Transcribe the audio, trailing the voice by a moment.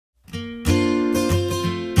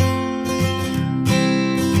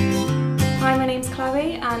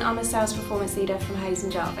a sales performance leader from Hayes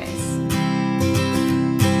and Jarvis.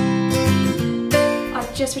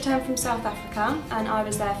 I've just returned from South Africa and I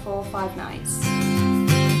was there for 5 nights.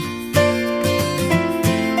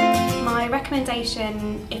 My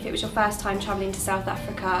recommendation, if it was your first time travelling to South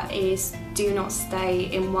Africa, is do not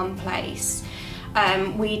stay in one place.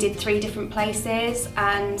 We did 3 different places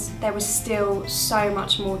and there was still so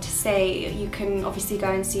much more to see. You can obviously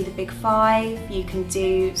go and see the Big 5, you can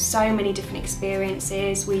do so many different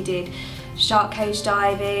experiences. We did shark cage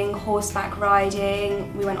diving, horseback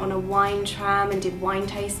riding, we went on a wine tram and did wine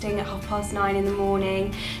tasting at 9:30 in the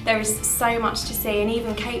morning. There is so much to see, and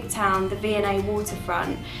even Cape Town, the V&A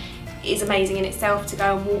waterfront, is amazing in itself to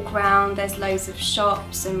go and walk around. There's loads of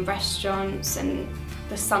shops and restaurants and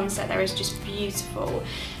the sunset there is just beautiful.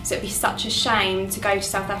 So it'd be such a shame to go to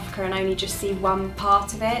South Africa and only just see one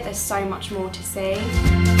part of it. There's so much more to see.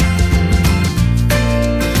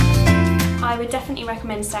 I would definitely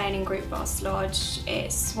recommend staying in Grootbos Lodge.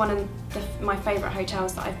 It's one of my favourite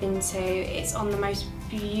hotels that I've been to. It's on the most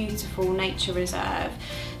beautiful nature reserve.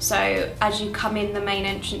 So as you come in the main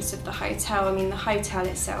entrance of the hotel, I mean the hotel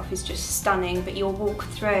itself is just stunning, but you'll walk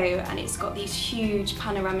through and it's got these huge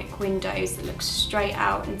panoramic windows that look straight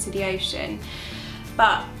out into the ocean.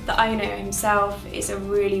 But the owner himself is a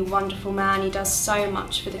really wonderful man. He does so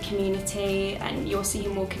much for the community and you'll see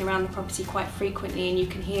him walking around the property quite frequently and you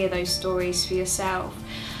can hear those stories for yourself.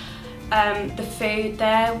 The food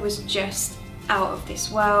there was just out of this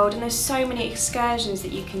world, and there's so many excursions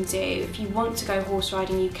that you can do. If you want to go horse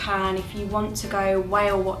riding, you can. If you want to go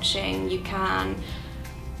whale watching, you can.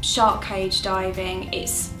 Shark cage diving.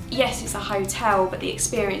 Yes, it's a hotel, but the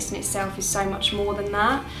experience in itself is so much more than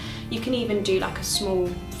that. You can even do like a small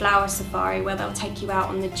flower safari where they'll take you out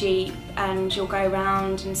on the jeep and you'll go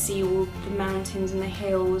around and see all the mountains and the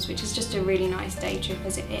hills, which is just a really nice day trip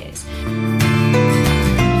as it is.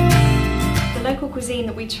 The local cuisine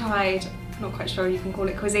that we tried, I'm not quite sure you can call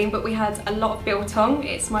it cuisine, but we had a lot of biltong.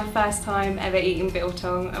 It's my first time ever eating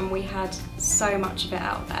biltong and we had so much of it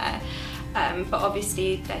out there. But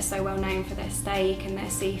obviously they're so well known for their steak and their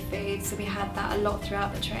seafood, so we had that a lot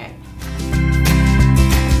throughout the trip.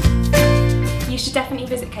 You should definitely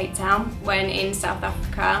visit Cape Town when in South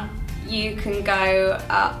Africa. You can go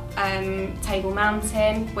up Table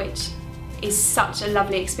Mountain, which is such a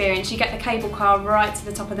lovely experience. You get the cable car right to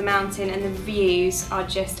the top of the mountain and the views are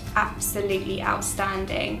just absolutely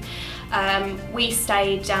outstanding. We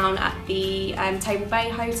stayed down at the Table Bay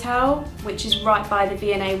Hotel, which is right by the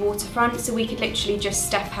V&A waterfront, so we could literally just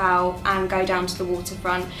step out and go down to the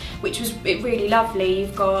waterfront, which was really lovely.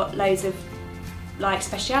 You've got loads of like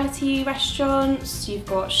specialty restaurants, you've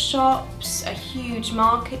got shops, a huge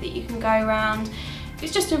market that you can go around.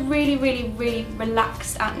 It's just a really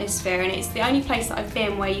relaxed atmosphere, and it's the only place that I've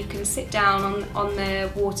been where you can sit down on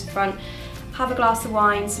the waterfront, have a glass of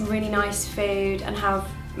wine, some really nice food, and have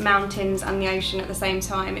mountains and the ocean at the same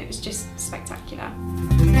time. It was just spectacular.